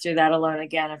to go through that alone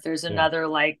again. If there's another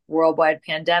like worldwide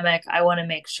pandemic, I want to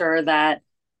make sure that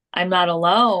I'm not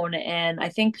alone. And I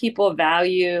think people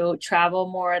value travel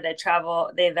more.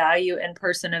 They value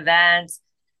in-person events.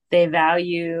 They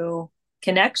value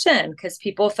connection because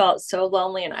people felt so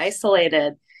lonely and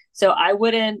isolated. So I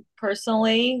wouldn't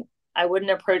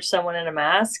approach someone in a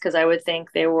mask because I would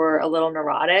think they were a little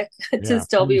neurotic to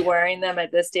still be wearing them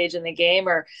at this stage in the game,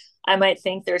 or I might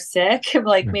think they're sick.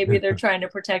 Like maybe they're trying to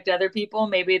protect other people.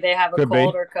 Maybe they have a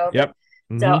cold or COVID. Yep.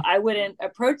 Mm-hmm. So I wouldn't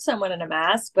approach someone in a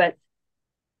mask, but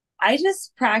I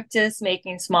just practice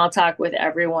making small talk with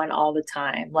everyone all the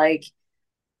time. Like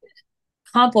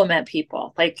compliment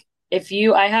people. Like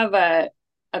I have a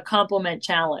compliment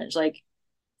challenge. Like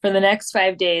for the next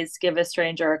 5 days, give a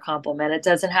stranger a compliment. It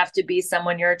doesn't have to be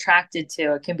someone you're attracted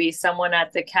to. It can be someone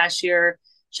at the cashier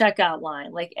checkout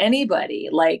line, like anybody.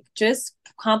 Like just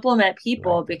compliment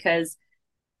people because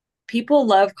people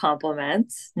love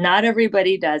compliments. Not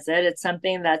everybody does it. It's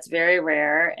something that's very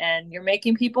rare, and you're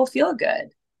making people feel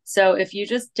good. So if you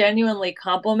just genuinely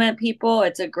compliment people,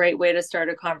 it's a great way to start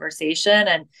a conversation,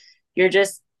 and you're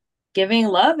just giving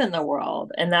love in the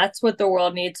world. And that's what the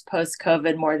world needs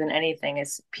post-COVID more than anything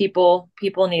is people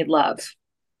need love.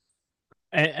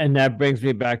 And that brings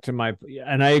me back to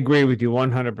and I agree with you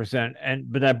 100%.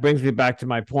 But that brings me back to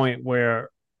my point where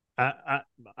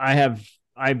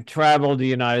I've traveled the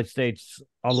United States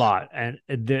a lot, and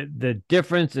the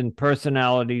difference in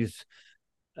personalities.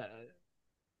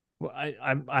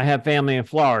 I have family in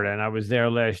Florida, and I was there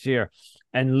last year,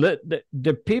 and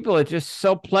the people are just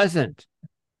so pleasant.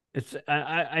 It's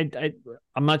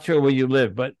I'm not sure where you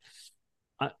live, but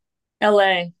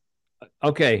LA.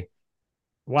 Okay.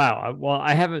 Wow. Well,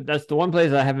 I haven't. That's the one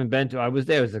place I haven't been to. I was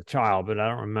there as a child, but I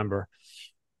don't remember.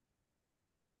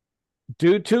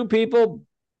 Do two people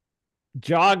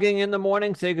jogging in the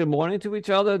morning say good morning to each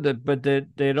other, but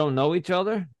they don't know each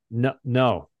other? No,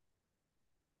 no.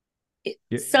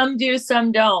 Some do,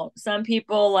 some don't. Some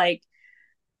people like,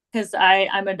 because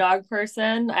I'm a dog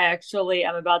person. I'm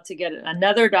about to get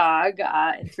another dog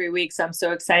in 3 weeks. I'm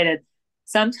so excited.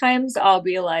 Sometimes I'll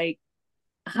be like,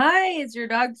 hi, is your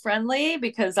dog friendly?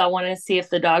 Because I want to see if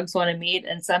the dogs want to meet.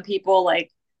 And some people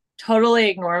like totally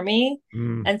ignore me.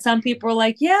 And some people are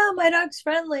like, yeah, my dog's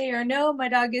friendly, or no, my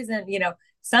dog isn't.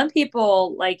 Some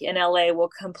people like in LA will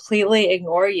completely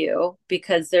ignore you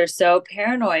because they're so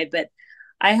paranoid. But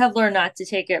I have learned not to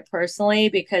take it personally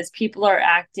because people are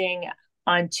acting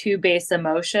on two base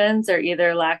emotions. They're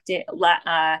either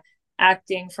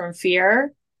acting from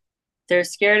fear. They're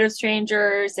scared of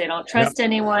strangers. They don't trust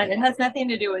anyone. It has nothing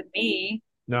to do with me.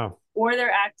 No. Or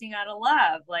they're acting out of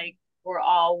love. Like we're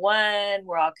all one.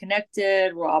 We're all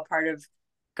connected. We're all part of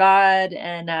God.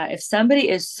 And if somebody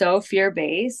is so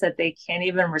fear-based that they can't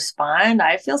even respond,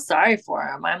 I feel sorry for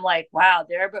them. I'm like, wow,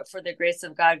 there, but for the grace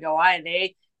of God go I.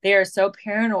 They are so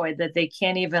paranoid that they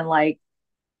can't even like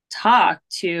talk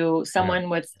to someone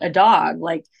with a dog.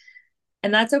 Like,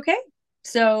 and that's okay.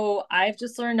 So I've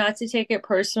just learned not to take it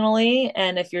personally.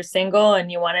 And if you're single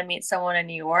and you want to meet someone in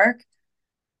New York,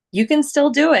 you can still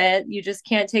do it. You just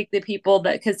can't take the people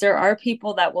that, because there are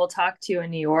people that will talk to you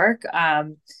in New York.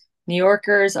 New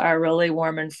Yorkers are really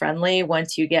warm and friendly.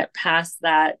 Once you get past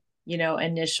that,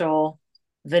 initial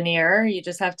veneer, you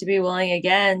just have to be willing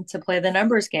again to play the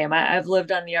numbers game. I've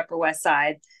lived on the Upper West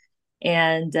Side,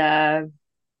 and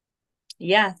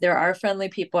yeah, there are friendly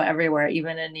people everywhere,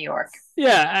 even in New York.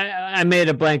 Yeah, I made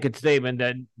a blanket statement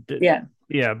that Yeah.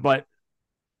 yeah, but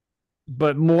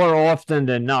more often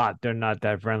than not, they're not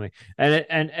that friendly. And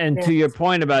Yeah. to your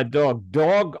point about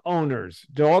dog owners,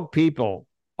 dog people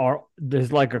are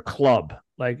there's like a club.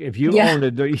 Like if you Yeah. own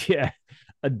a yeah,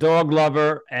 a dog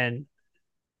lover, and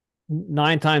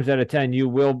 9 times out of 10, you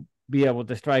will be able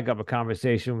to strike up a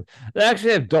conversation. They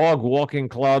actually have dog walking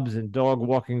clubs and dog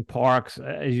walking parks,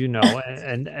 as you know,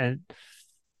 and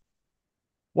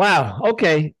wow,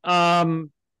 okay.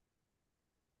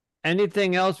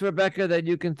 Anything else, Rebecca, that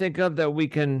you can think of that we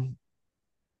can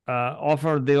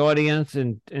offer the audience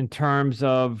in terms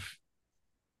of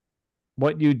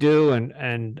what you do?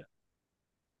 And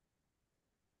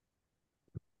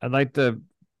I'd like to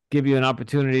give you an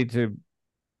opportunity to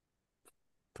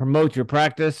promote your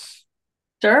practice.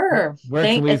 Sure. Where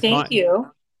can Thank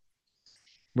you.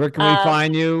 we Um,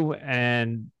 find you?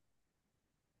 And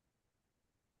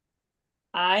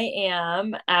I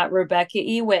am at Rebecca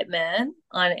E. Whitman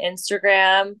on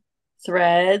Instagram,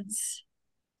 Threads,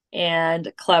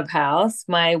 and Clubhouse.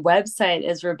 My website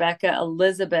is Rebecca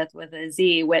Elizabeth with a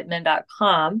Z,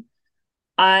 Whitman.com.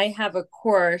 I have a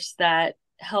course that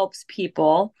helps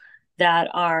people that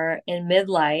are in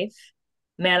midlife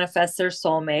manifest their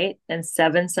soulmate in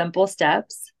 7 simple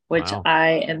steps, which wow.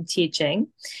 I am teaching.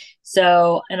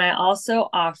 So, and I also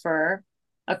offer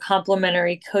a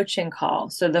complimentary coaching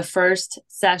call. So the first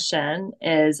session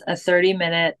is a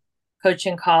 30-minute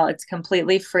coaching call. It's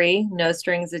completely free, no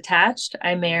strings attached.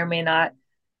 I may or may not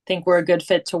think we're a good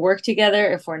fit to work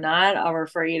together. If we're not, I'll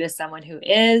refer you to someone who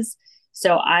is.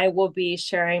 So I will be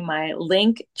sharing my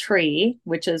link tree,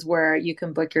 which is where you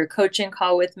can book your coaching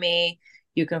call with me.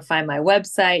 You can find my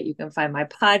website. You can find my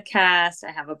podcast.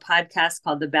 I have a podcast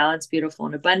called The Balanced, Beautiful,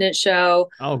 and Abundant Show.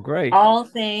 Oh, great. All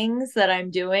things that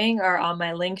I'm doing are on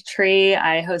my link tree.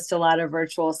 I host a lot of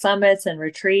virtual summits and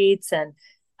retreats and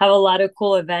have a lot of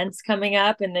cool events coming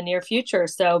up in the near future.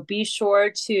 So be sure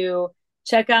to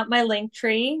check out my link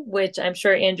tree, which I'm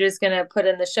sure Andrew's going to put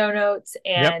in the show notes,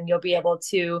 Yep. and you'll be able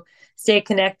to stay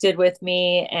connected with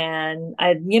me. And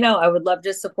I would love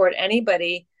to support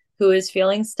anybody who is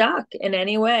feeling stuck in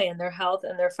any way in their health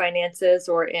and their finances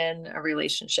or in a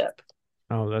relationship.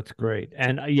 Oh, that's great.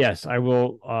 And yes, I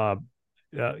will.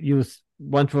 You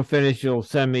once we're finished, you'll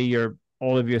send me your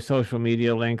all of your social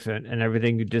media links and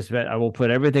everything you just read. I will put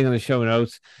everything in the show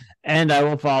notes, and I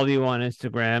will follow you on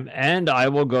Instagram, and I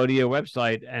will go to your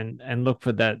website and look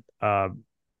for that that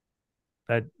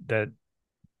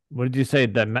what did you say,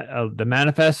 the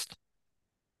manifest?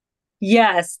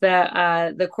 Yes,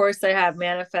 the course I have,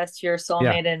 Manifest Your Yeah,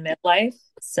 Soulmate in Midlife.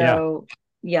 yeah. So Well,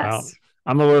 yes,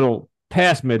 I'm a little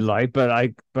past midlife,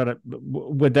 but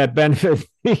would that benefit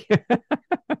me?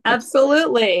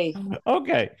 absolutely.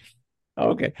 Okay.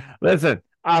 Okay. Listen,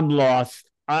 I'm lost.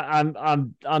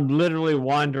 I'm literally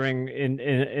wandering in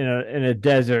a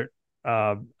desert.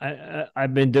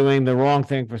 I've been doing the wrong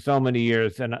thing for so many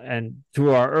years, and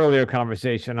through our earlier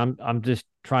conversation, I'm just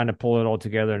trying to pull it all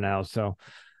together now. So,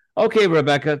 okay,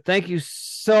 Rebecca, thank you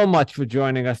so much for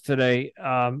joining us today.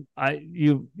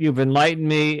 You've enlightened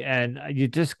me, and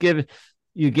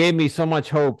you gave me so much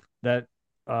hope that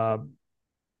uh,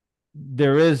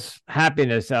 there is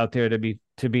happiness out there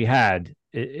to be had.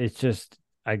 It's just,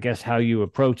 I guess, how you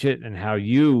approach it and how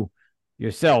you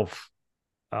yourself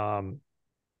um,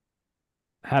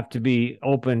 have to be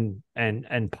open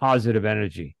and positive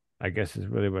energy. I guess is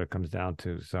really what it comes down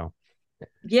to. So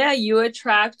Yeah, you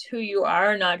attract who you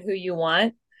are, not who you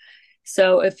want.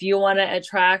 So if you want to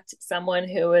attract someone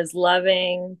who is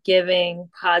loving, giving,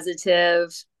 positive,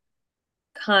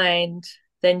 kind,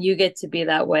 then you get to be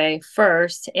that way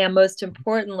first. And most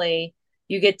importantly,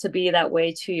 you get to be that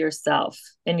way to yourself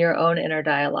in your own inner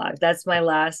dialogue. That's my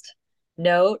last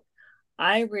note.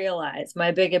 I realized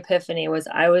my big epiphany was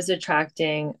I was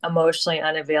attracting emotionally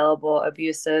unavailable,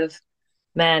 abusive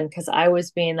men because I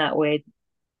was being that way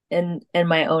in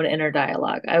my own inner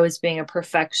dialogue. I was being a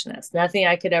perfectionist. Nothing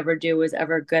I could ever do was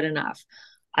ever good enough.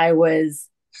 I was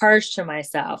harsh to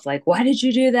myself, like, why did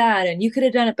you do that? And you could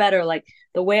have done it better. Like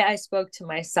the way I spoke to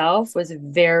myself was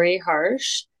very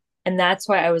harsh. And that's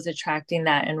why I was attracting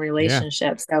that in yeah,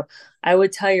 relationships. So I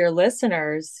would tell your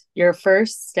listeners your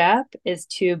first step is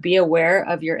to be aware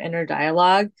of your inner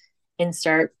dialogue and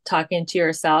start talking to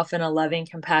yourself in a loving,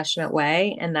 compassionate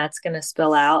way. And that's going to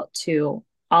spill out to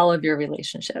all of your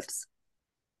relationships.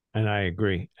 And I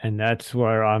agree. And that's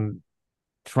where I'm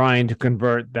trying to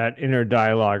convert that inner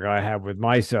dialogue I have with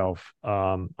myself.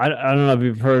 I don't know if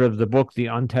you've heard of the book, The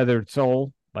Untethered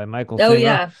Soul by Michael Oh, Singer.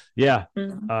 yeah. Yeah.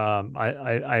 Mm-hmm.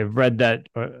 I've read that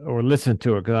or listened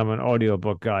to it because I'm an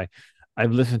audiobook guy.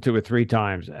 I've listened to it 3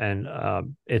 times and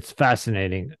it's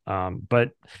fascinating.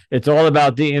 But it's all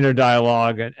about the inner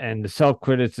dialogue and the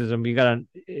self-criticism. You gotta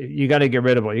get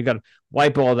rid of it. You gotta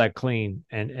wipe all that clean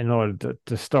and in order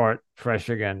to start fresh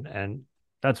again. And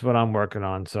that's what I'm working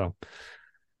on. So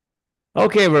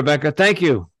okay, Rebecca, thank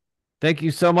you. Thank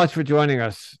you so much for joining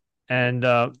us. And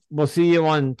we'll see you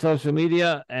on social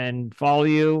media and follow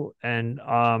you. And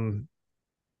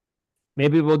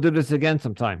maybe we'll do this again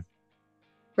sometime.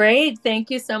 Great.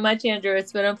 Thank you so much, Andrew.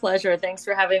 It's been a pleasure. Thanks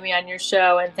for having me on your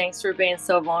show, and thanks for being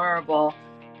so vulnerable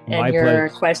in your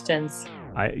questions.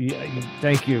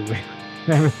 Thank you.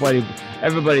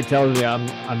 Everybody tells me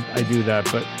I do that,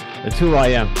 but it's who I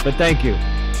am. But thank you.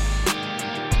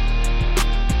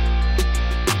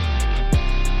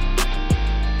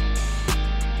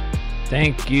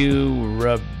 Thank you,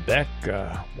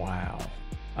 Rebecca. Wow.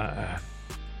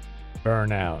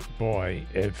 Burnout. Boy,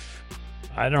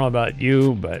 I don't know about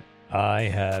you, but I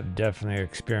have definitely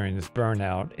experienced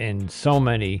burnout in so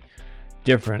many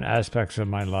different aspects of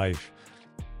my life.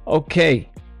 Okay.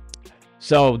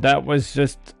 So that was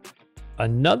just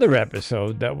another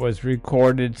episode that was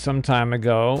recorded some time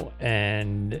ago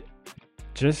and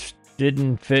just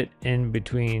didn't fit in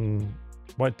between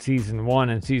what season 1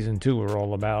 and season 2 were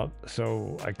all about.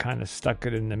 So I kind of stuck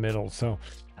it in the middle. So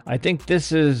I think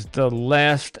this is the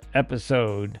last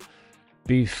episode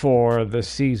before the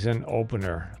season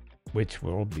opener, which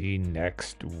will be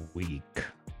next week,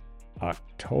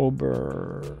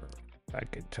 October. I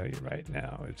can tell you right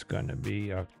now, it's going to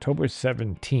be October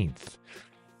 17th.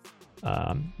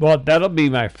 Well, that'll be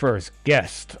my first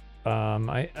guest.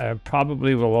 I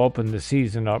probably will open the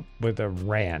season up with a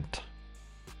rant.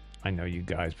 I know you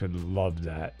guys would love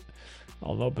that.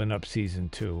 I'll open up season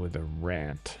 2 with a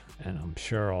rant, and I'm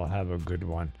sure I'll have a good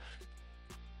one.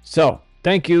 So,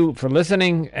 thank you for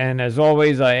listening. And as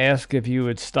always, I ask if you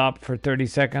would stop for 30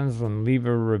 seconds and leave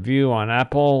a review on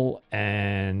Apple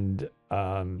and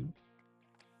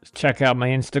check out my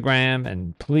Instagram.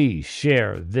 And please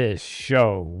share this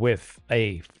show with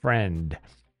a friend.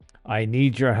 I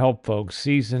need your help, folks.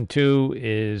 Season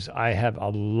 2 I have a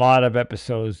lot of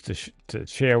episodes to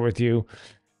share with you.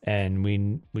 And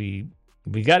we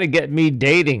got to get me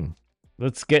dating.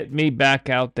 Let's get me back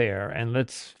out there and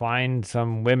let's find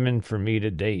some women for me to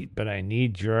date, but I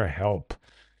need your help.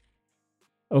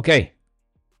 Okay.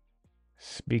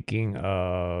 Speaking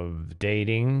of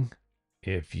dating,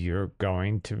 if you're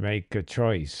going to make a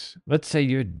choice, let's say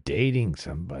you're dating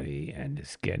somebody and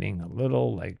it's getting a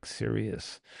little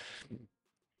serious.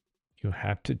 You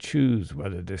have to choose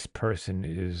whether this person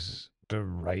is the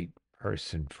right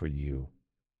person for you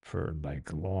for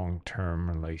long-term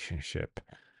relationship.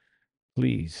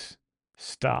 Please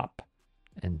stop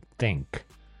and think.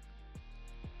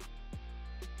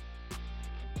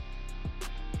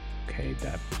 Okay,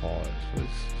 that pause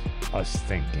was us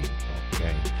thinking,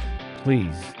 okay?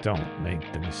 Please don't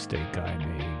make the mistake I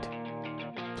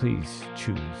made. Please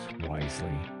choose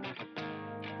wisely.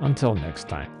 Until next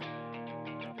time.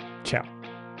 Ciao.